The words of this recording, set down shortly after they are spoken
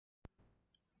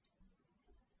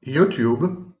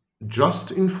YouTube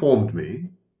just informed me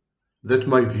that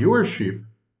my viewership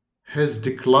has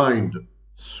declined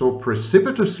so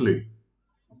precipitously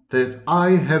that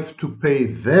I have to pay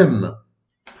them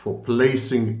for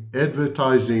placing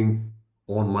advertising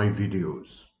on my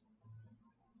videos.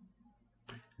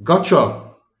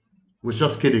 Gotcha! Was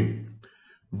just kidding.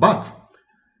 But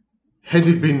had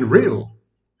it been real,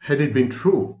 had it been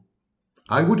true,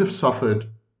 I would have suffered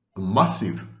a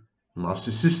massive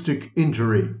narcissistic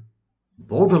injury,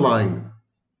 bordering,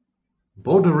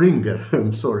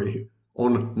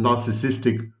 on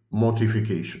narcissistic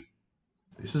mortification.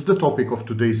 This is the topic of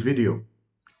today's video.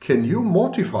 Can you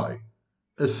mortify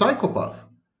a psychopath?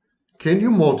 Can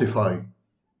you mortify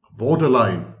a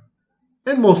borderline?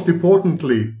 And most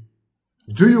importantly,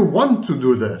 do you want to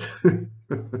do that?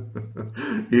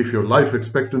 If your life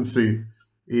expectancy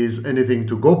is anything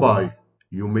to go by,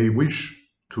 you may wish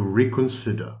to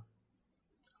reconsider.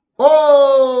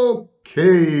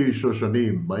 Okay,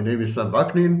 Shoshanim, my name is Sam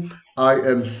Vaknin. I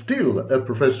am still a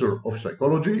professor of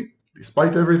psychology,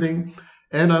 despite everything,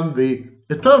 and I'm the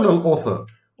eternal author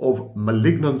of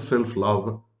Malignant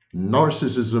Self-Love,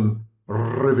 Narcissism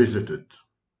Revisited.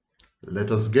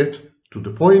 Let us get to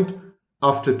the point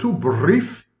after two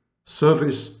brief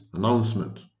service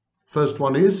announcements. First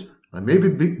one is, I may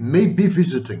be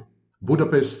visiting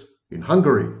Budapest in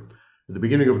Hungary at the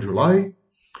beginning of July.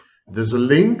 There's a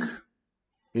link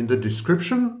in the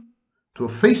description to a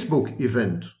Facebook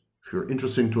event. If you're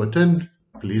interested to attend,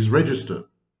 please register.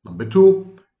 Number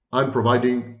two, I'm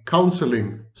providing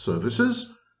counseling services.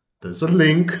 There's a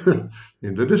link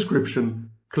in the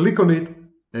description. Click on it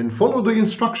and follow the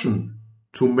instruction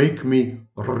to make me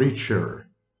richer.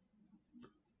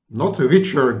 Not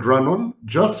richer, Granon,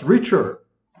 just richer.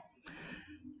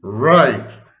 Right,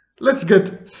 let's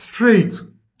get straight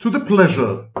to the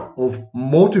pleasure of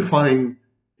mortifying,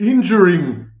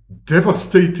 injuring,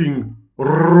 devastating,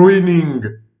 ruining,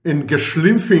 and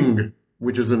geschlimpfing,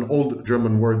 which is an old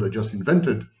German word I just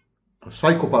invented, a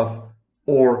psychopath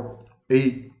or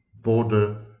a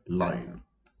borderline.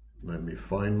 Let me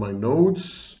find my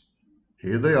notes.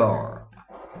 Here they are.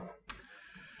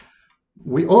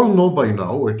 We all know by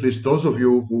now, or at least those of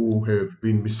you who have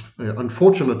been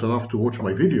unfortunate enough to watch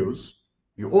my videos,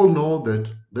 you all know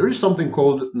that there is something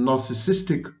called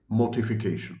narcissistic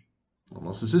mortification. Now,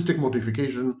 narcissistic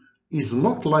mortification is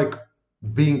not like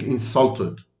being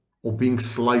insulted or being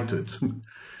slighted.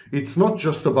 It's not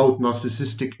just about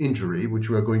narcissistic injury, which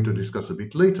we are going to discuss a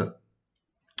bit later.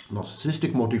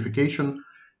 Narcissistic mortification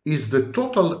is the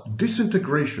total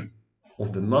disintegration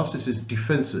of the narcissist's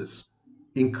defenses,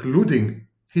 including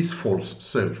his false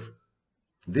self.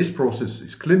 This process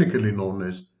is clinically known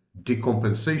as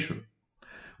decompensation.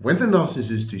 When the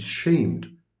narcissist is shamed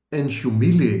and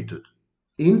humiliated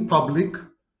in public,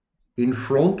 in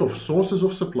front of sources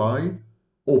of supply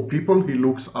or people he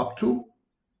looks up to,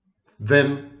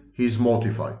 then he is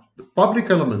mortified. The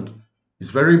public element is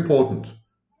very important,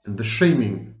 and the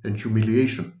shaming and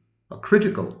humiliation are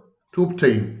critical to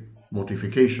obtain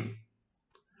mortification.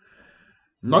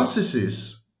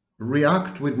 Narcissists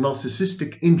react with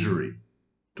narcissistic injury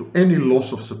to any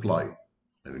loss of supply.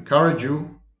 I encourage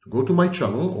you to go to my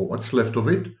channel, or what's left of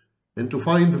it, and to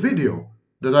find the video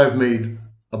that I've made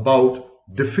about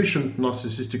deficient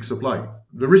narcissistic supply.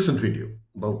 The recent video,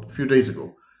 about a few days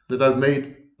ago, that I've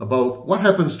made about what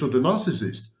happens to the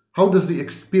narcissist. How does the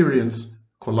experience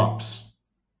collapse?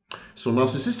 So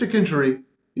narcissistic injury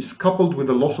is coupled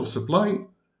with a loss of supply.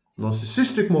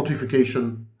 Narcissistic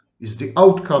mortification is the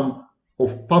outcome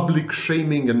of public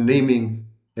shaming and naming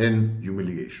and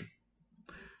humiliation.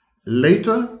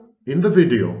 Later in the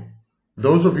video,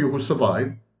 those of you who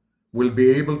survive will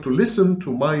be able to listen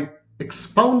to my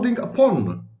expounding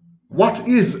upon what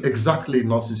is exactly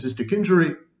narcissistic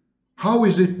injury, how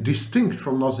is it distinct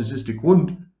from narcissistic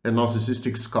wound and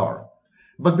narcissistic scar.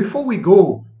 But before we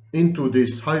go into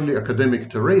this highly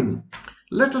academic terrain,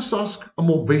 let us ask a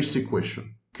more basic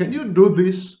question. Can you do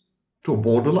this to a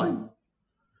borderline?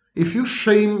 If you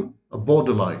shame a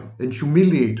borderline and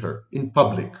humiliate her in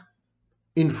public,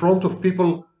 in front of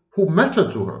people who matter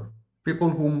to her, people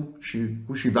who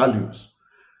she values,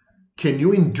 can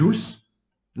you induce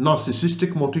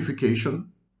narcissistic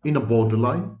mortification in a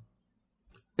borderline?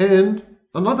 And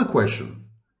another question,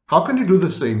 how can you do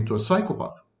the same to a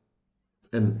psychopath?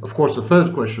 And of course, the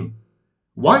third question,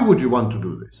 why would you want to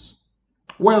do this?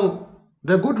 Well,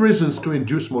 there are good reasons to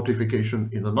induce mortification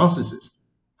in a narcissist.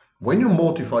 When you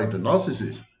mortify the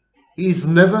narcissist, he's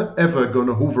never ever going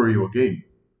to hoover you again.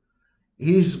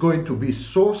 He's going to be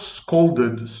so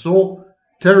scolded, so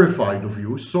terrified of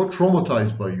you, so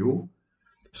traumatized by you,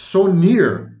 so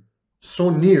near so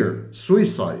near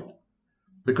suicide,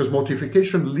 because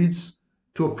mortification leads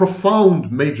to a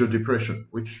profound major depression,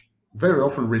 which very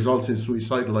often results in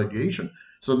suicidal ideation.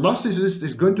 So narcissist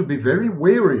is going to be very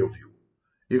wary of you.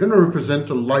 You're going to represent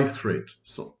a life threat.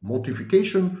 So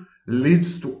mortification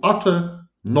leads to utter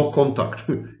no contact,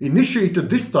 initiated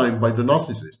this time by the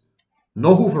narcissist.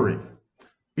 No hoovering.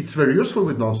 It's very useful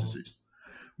with narcissists.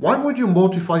 Why would you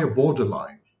mortify a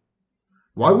borderline?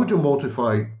 Why would you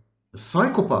mortify a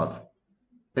psychopath?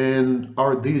 And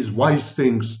are these wise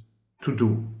things to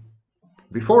do?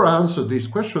 Before I answer these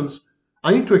questions,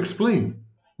 I need to explain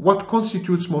what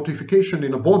constitutes mortification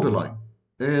in a borderline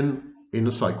and in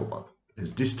a psychopath,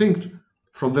 as distinct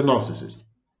from the narcissist.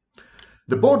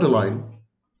 The borderline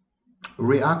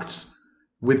reacts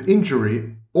with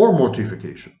injury or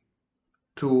mortification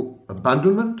to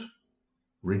abandonment,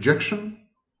 rejection,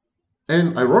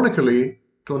 and ironically,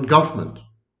 to engulfment.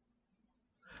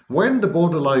 When the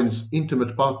borderline's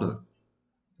intimate partner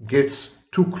gets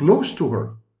too close to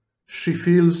her, she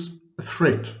feels a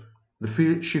threat.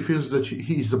 She feels that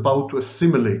he is about to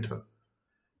assimilate her.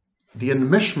 The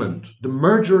enmeshment, the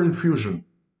merger and fusion,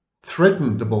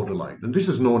 threaten the borderline, and this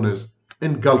is known as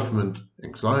engulfment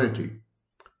anxiety.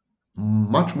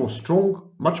 Much more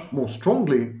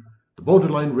strongly, the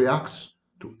borderline reacts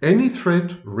to any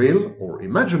threat, real or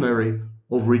imaginary,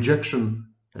 of rejection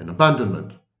and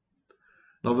abandonment.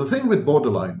 Now, the thing with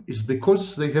borderline is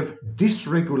because they have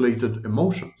dysregulated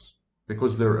emotions,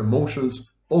 because their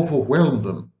emotions overwhelm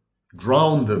them,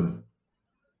 drown them.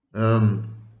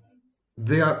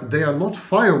 They are not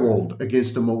firewalled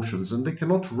against emotions, and they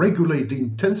cannot regulate the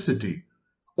intensity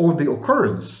or the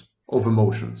occurrence of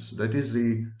emotions. That is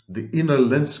the inner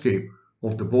landscape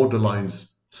of the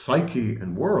borderline's psyche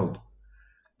and world.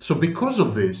 So because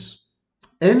of this,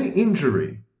 any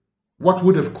injury, what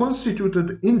would have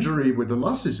constituted injury with a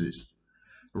narcissist,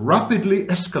 rapidly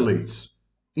escalates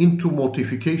into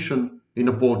mortification in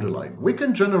a borderline. We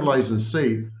can generalize and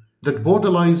say that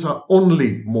borderlines are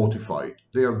only mortified.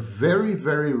 They are very,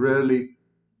 very rarely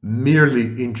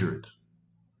merely injured.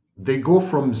 They go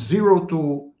from 0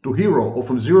 to hero, or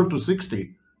from 0 to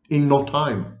 60 in no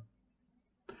time.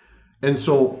 And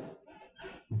so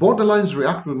borderlines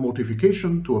react with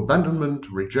mortification to abandonment,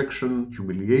 rejection,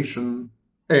 humiliation,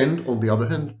 and on the other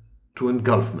hand, to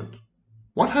engulfment.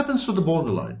 What happens to the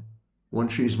borderline when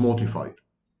she is mortified?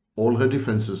 All her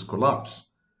defenses collapse.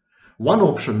 One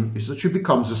option is that she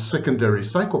becomes a secondary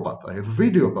psychopath. I have a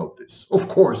video about this. Of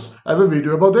course, I have a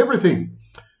video about everything.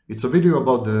 It's a video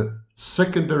about the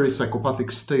secondary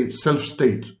psychopathic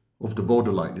self-state of the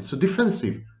borderline. It's a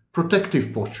defensive,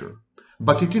 protective posture,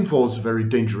 but it involves very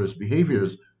dangerous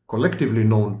behaviors, collectively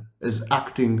known as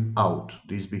acting out.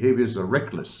 These behaviors are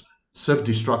reckless,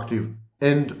 self-destructive,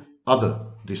 and other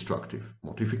destructive.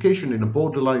 Mortification in a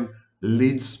borderline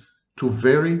leads to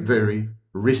very, very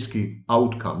risky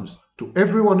outcomes to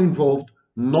everyone involved,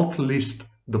 not least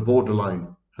the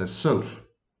borderline herself.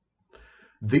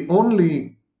 The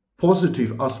only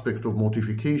positive aspect of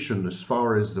mortification as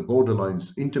far as the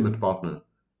borderline's intimate partner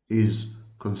is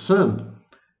concerned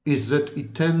is that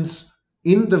it tends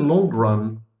in the long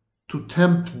run to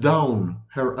tamp down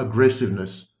her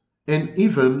aggressiveness and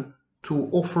even to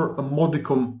offer a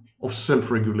modicum of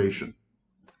self-regulation.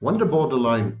 When the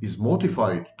borderline is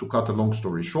mortified, to cut a long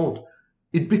story short,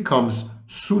 it becomes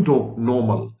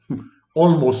pseudo-normal,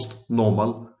 almost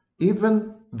normal,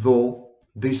 even though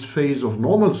this phase of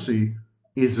normalcy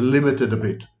is limited a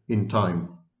bit in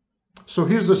time. So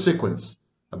here's the sequence: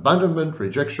 abandonment,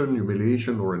 rejection,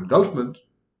 humiliation or engulfment,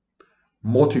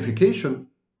 mortification,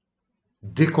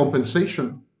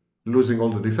 decompensation, losing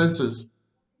all the defenses,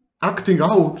 acting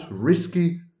out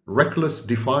risky, reckless,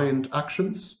 defiant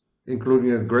actions,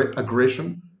 including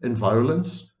aggression and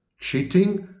violence,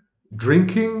 cheating,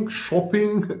 drinking,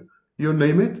 shopping, you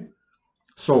name it.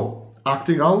 So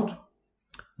acting out,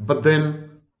 but then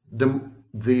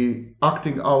the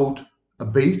acting out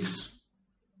abates,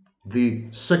 the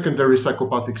secondary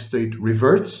psychopathic state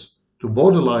reverts to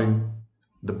borderline,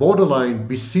 the borderline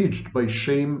besieged by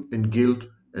shame and guilt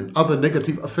and other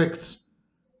negative effects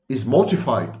is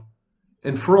mortified,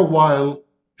 and for a while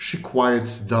she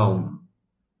quiets down.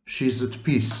 She's at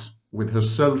peace with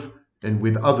herself and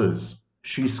with others.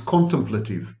 She's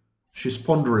contemplative, she's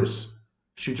ponderous.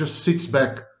 She just sits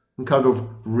back and kind of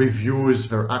reviews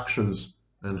her actions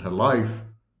and her life,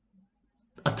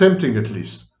 attempting at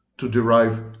least to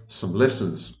derive some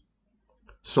lessons.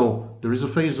 So there is a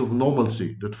phase of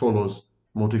normalcy that follows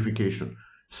mortification.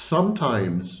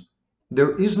 Sometimes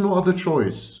there is no other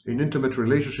choice in intimate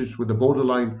relationships with the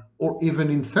borderline, or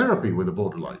even in therapy with the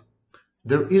borderline.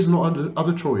 There is no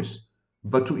other choice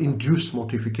but to induce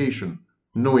mortification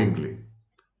knowingly.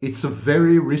 It's a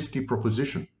very risky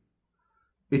proposition.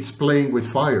 It's playing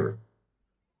with fire,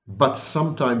 but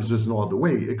sometimes there's no other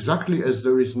way, exactly as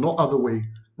there is no other way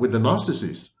with the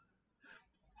narcissist.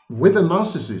 With a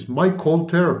narcissist, my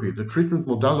cold therapy, the treatment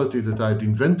modality that I had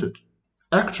invented,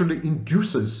 actually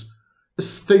induces a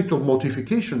state of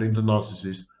mortification in the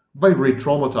narcissist by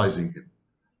re-traumatizing him.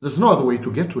 There's no other way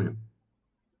to get to him.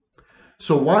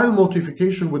 So while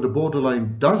mortification with the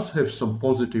borderline does have some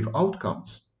positive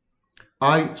outcomes,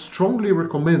 I strongly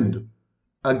recommend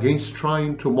against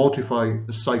trying to mortify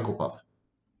a psychopath,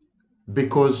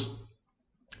 because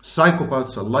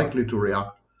psychopaths are likely to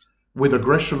react with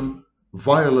aggression,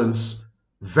 violence,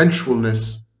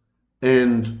 vengefulness,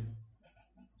 and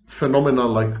phenomena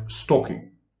like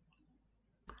stalking.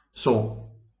 So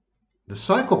the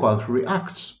psychopath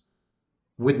reacts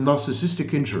with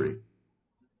narcissistic injury.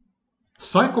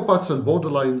 Psychopaths and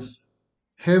borderlines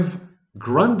have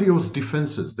grandiose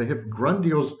defenses. They have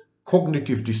grandiose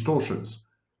cognitive distortions,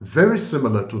 very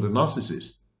similar to the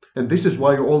narcissist. And this is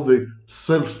why all the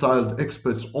self-styled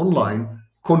experts online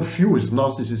confuse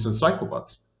narcissists and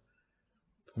psychopaths,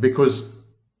 because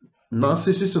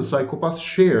narcissists and psychopaths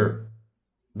share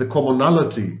the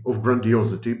commonality of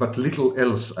grandiosity, but little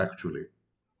else actually.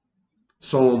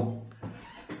 So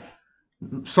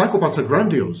psychopaths are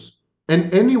grandiose,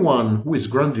 and anyone who is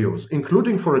grandiose,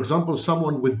 including, for example,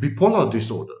 someone with bipolar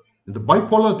disorder. In the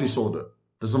bipolar disorder,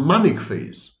 there's a manic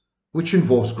phase, which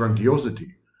involves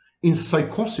grandiosity. In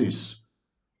psychosis,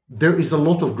 there is a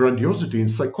lot of grandiosity. In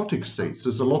psychotic states,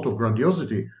 there's a lot of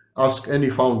grandiosity. Ask any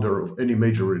founder of any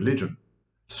major religion.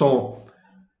 So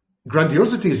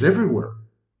grandiosity is everywhere.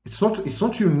 It's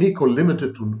not unique or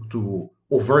limited to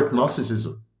overt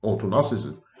narcissism or to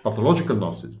narcissism, pathological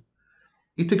narcissism.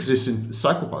 It exists in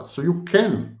psychopaths. So you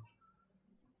can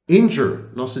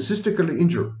injure, narcissistically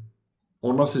injure,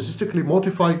 or narcissistically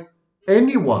mortify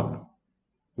anyone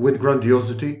with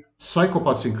grandiosity,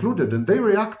 psychopaths included, and they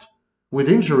react with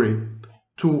injury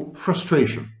to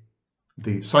frustration.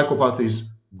 The psychopath is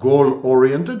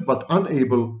goal-oriented but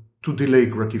unable to delay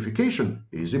gratification.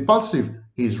 He is impulsive,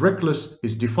 he is reckless, he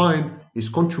is defiant, he is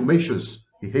contumacious,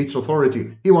 he hates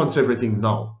authority, he wants everything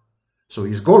now. So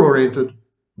he is goal-oriented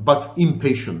but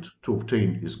impatient to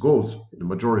obtain his goals in the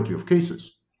majority of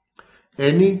cases.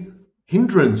 Any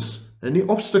hindrance, any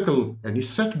obstacle, any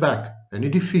setback, any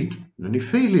defeat, any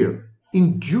failure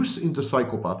induce in the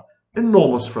psychopath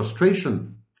enormous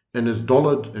frustration. And as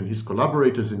Dollard and his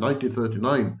collaborators in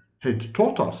 1939 had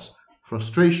taught us,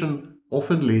 frustration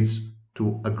often leads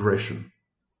to aggression.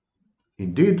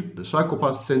 Indeed, the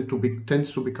psychopath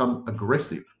tends to become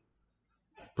aggressive,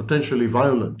 potentially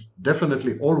violent,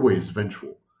 definitely always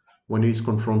vengeful when he is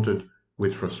confronted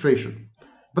with frustration.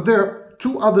 But there are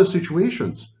two other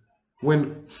situations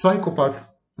when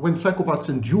psychopaths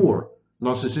endure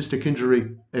narcissistic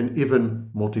injury and even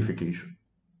mortification.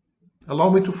 Allow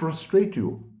me to frustrate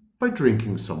you by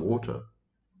drinking some water.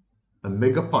 A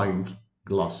mega pint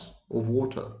glass of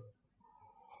water.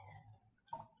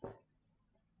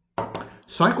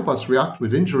 Psychopaths react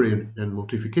with injury and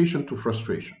mortification to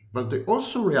frustration, but they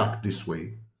also react this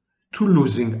way to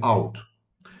losing out.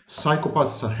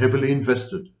 Psychopaths are heavily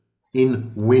invested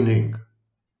in winning.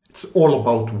 It's all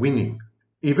about winning.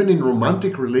 Even in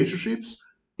romantic relationships,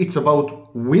 it's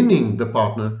about winning the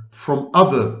partner from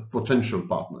other potential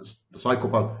partners. The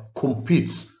psychopath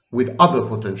competes with other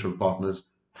potential partners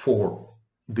for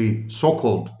the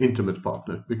so-called intimate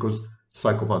partner, because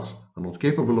psychopaths are not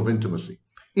capable of intimacy.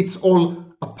 It's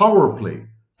all a power play.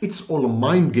 It's all a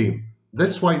mind game.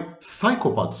 That's why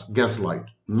psychopaths gaslight,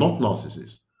 not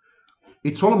narcissists.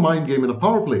 It's all a mind game and a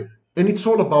power play. And it's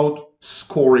all about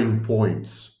scoring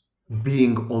points,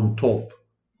 being on top,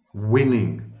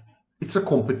 winning. It's a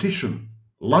competition.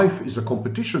 Life is a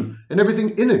competition, and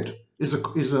everything in it is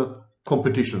a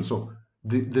competition. So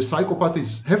the psychopath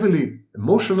is heavily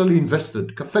emotionally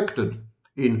invested, cathected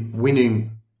in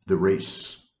winning the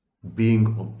race, being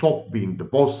on top, being the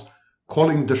boss,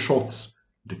 calling the shots,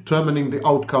 determining the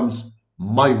outcomes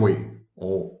my way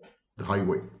or the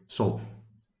highway. So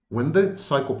when the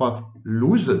psychopath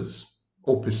loses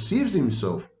or perceives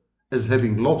himself as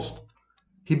having lost,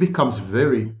 he becomes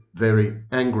very, very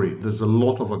angry. There's a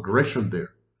lot of aggression there.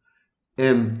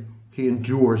 And he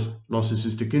endures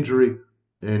narcissistic injury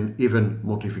and even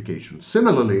mortification.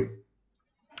 Similarly,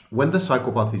 when the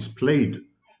psychopath is played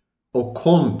or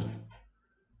conned,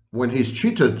 when he's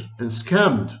cheated and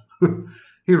scammed,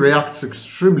 he reacts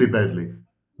extremely badly,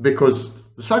 because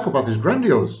the psychopath is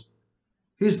grandiose.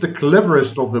 He's the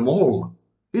cleverest of them all.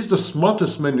 He's the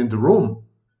smartest man in the room.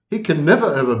 He can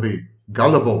never ever be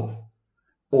gullible.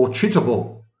 or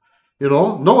cheatable. You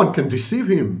know, no one can deceive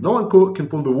him. No one can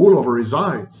pull the wool over his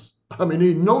eyes. I mean,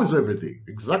 he knows everything,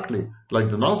 exactly like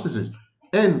the narcissist.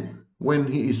 And when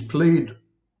he is played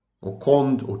or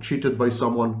conned or cheated by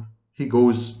someone, he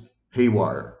goes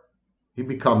haywire. He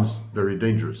becomes very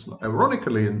dangerous. Now,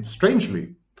 ironically and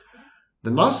strangely,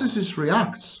 the narcissist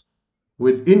reacts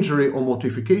with injury or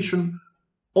mortification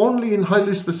only in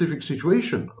highly specific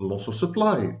situations, loss of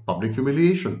supply, public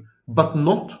humiliation, but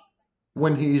not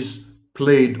when he is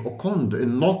played or conned,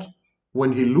 and not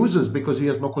when he loses because he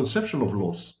has no conception of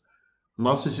loss.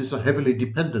 Narcissists are heavily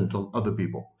dependent on other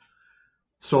people.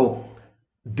 So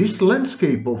this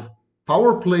landscape of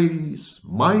power plays,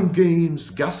 mind games,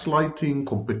 gaslighting,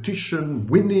 competition,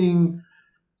 winning,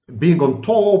 being on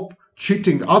top,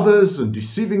 cheating others and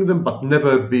deceiving them, but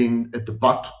never being at the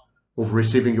butt of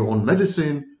receiving your own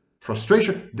medicine,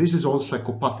 frustration, this is all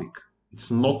psychopathic.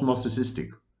 It's not narcissistic.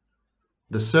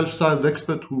 The self-styled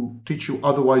experts who teach you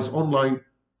otherwise online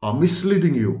are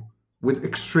misleading you with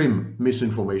extreme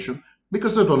misinformation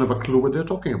because they don't have a clue what they're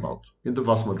talking about in the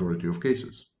vast majority of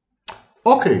cases.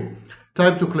 Okay,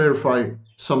 time to clarify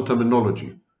some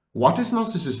terminology. What is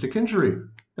narcissistic injury?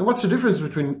 And what's the difference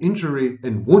between injury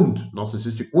and wound,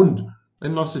 narcissistic wound,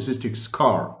 and narcissistic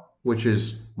scar, which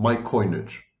is my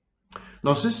coinage?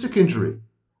 Narcissistic injury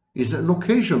is an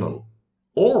occasional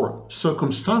or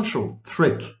circumstantial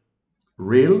threat,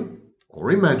 real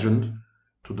or imagined,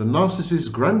 to the narcissist's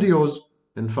grandiose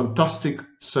and fantastic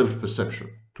self-perception,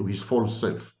 to his false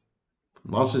self.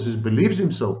 The narcissist believes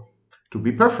himself to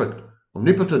be perfect,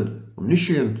 omnipotent,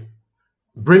 omniscient,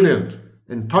 brilliant,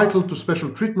 entitled to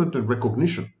special treatment and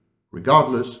recognition,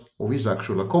 regardless of his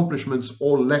actual accomplishments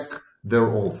or lack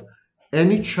thereof.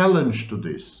 Any challenge to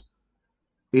this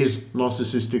is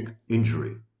narcissistic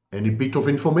injury. Any bit of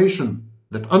information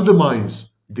that undermines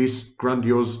this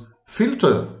grandiose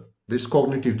filter, this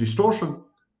cognitive distortion,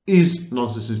 is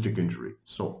narcissistic injury.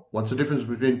 So what's the difference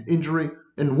between injury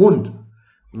and wound?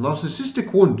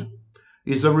 Narcissistic wound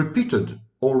is a repeated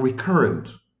or recurrent,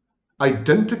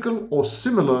 identical or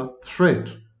similar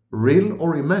threat, real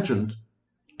or imagined,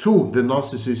 to the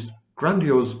narcissist's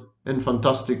grandiose and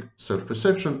fantastic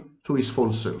self-perception, to his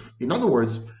false self. In other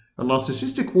words, a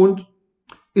narcissistic wound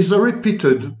is a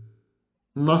repeated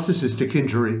narcissistic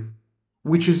injury,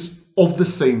 which is of the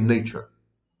same nature.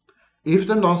 If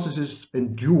the narcissist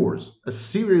endures a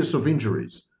series of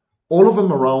injuries, all of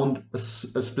them around a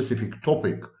specific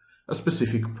topic, a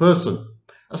specific person,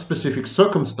 a specific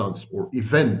circumstance or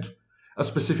event, a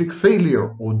specific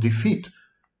failure or defeat,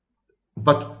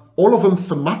 but all of them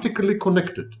thematically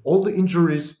connected, all the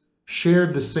injuries share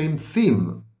the same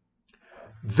theme,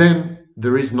 then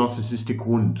there is narcissistic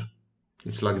wound.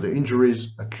 It's like the injuries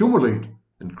accumulate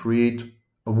and create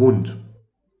a wound.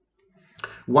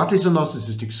 What is a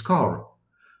narcissistic scar?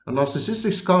 A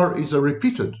narcissistic scar is a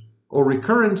repeated or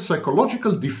recurrent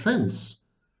psychological defense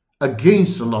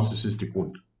against a narcissistic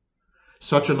wound.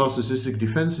 Such a narcissistic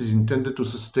defense is intended to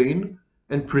sustain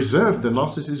and preserve the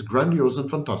narcissist's grandiose and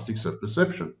fantastic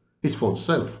self-perception, his false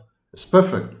self, as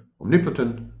perfect,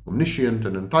 omnipotent, omniscient,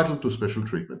 and entitled to special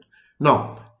treatment.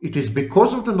 Now, it is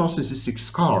because of the narcissistic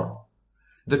scar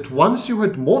that once you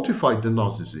had mortified the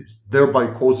narcissist, thereby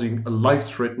causing a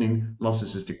life-threatening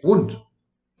narcissistic wound,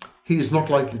 he is not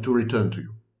likely to return to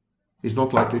you. He's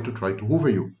not likely to try to hoover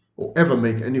you or ever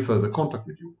make any further contact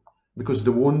with you, because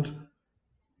the wound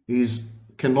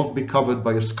cannot be covered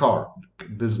by a scar.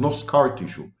 There's no scar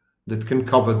tissue that can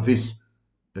cover this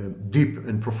deep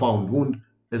and profound wound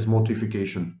as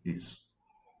mortification is.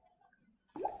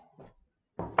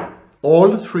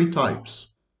 All three types,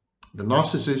 the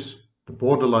narcissist, the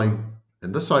borderline,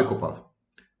 and the psychopath,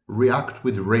 react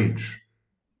with rage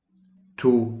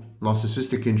to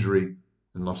narcissistic injury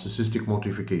and narcissistic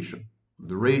mortification.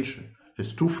 The rage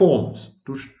has two forms,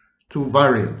 two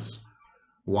variants.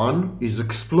 One is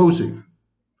explosive.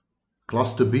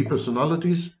 Cluster B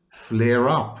personalities flare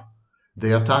up.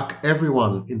 They attack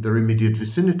everyone in their immediate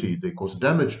vicinity. They cause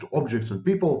damage to objects and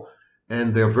people,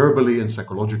 and they are verbally and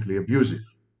psychologically abusive.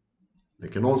 They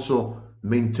can also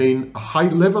maintain a high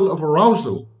level of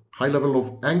arousal, high level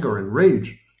of anger and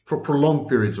rage for prolonged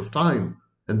periods of time,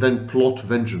 and then plot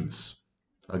vengeance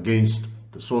against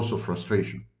the source of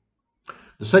frustration.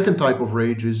 The second type of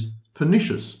rage is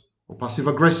pernicious or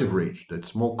passive-aggressive rage.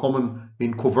 That's more common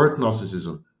in covert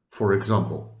narcissism, for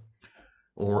example,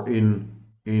 or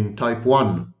in type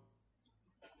 1,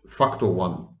 factor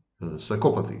 1,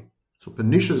 psychopathy. So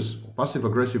pernicious or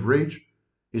passive-aggressive rage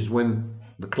is when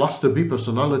the cluster B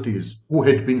personalities who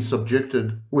have been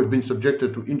subjected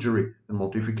to injury and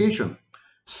mortification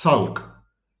sulk.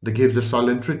 They give the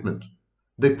silent treatment.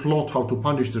 They plot how to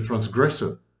punish the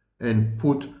transgressor and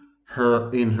put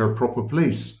her in her proper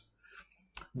place.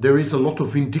 There is a lot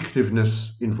of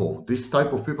vindictiveness involved. This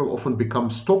type of people often become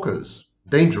stalkers,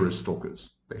 dangerous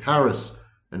stalkers. They harass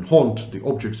and haunt the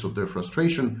objects of their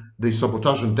frustration. They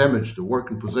sabotage and damage the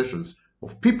work and possessions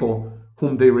of people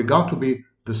whom they regard to be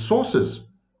the sources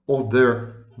of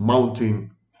their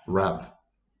mounting wrath.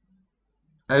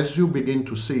 As you begin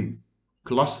to see,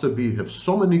 Cluster B have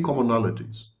so many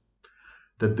commonalities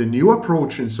that the new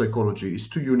approach in psychology is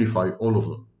to unify all of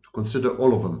them, to consider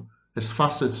all of them as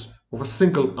facets of a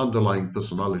single underlying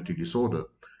personality disorder.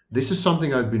 This is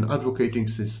something I've been advocating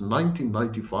since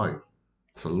 1995.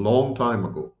 It's a long time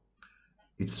ago.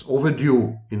 It's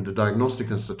overdue in the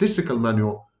Diagnostic and Statistical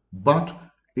Manual, but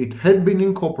it had been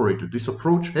incorporated, this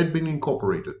approach had been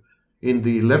incorporated in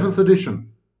the 11th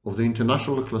edition of the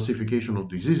International Classification of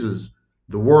Diseases,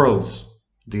 the world's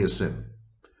DSM.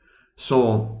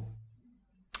 So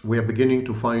we are beginning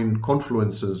to find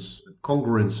confluences,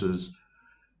 congruences,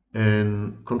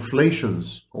 and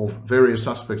conflations of various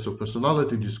aspects of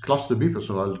personality, these cluster B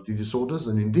personality disorders,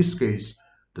 and in this case,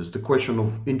 there's the question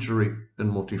of injury and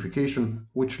mortification,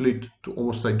 which lead to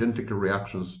almost identical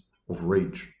reactions of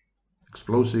rage,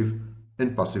 explosive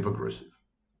and passive-aggressive.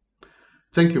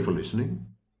 Thank you for listening.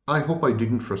 I hope I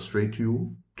didn't frustrate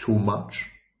you too much.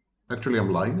 Actually,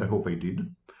 I'm lying. I hope I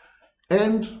did.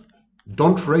 And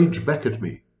don't rage back at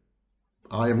me.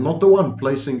 I am not the one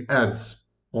placing ads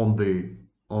on the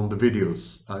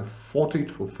videos. I've fought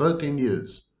it for 13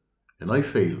 years and I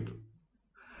failed.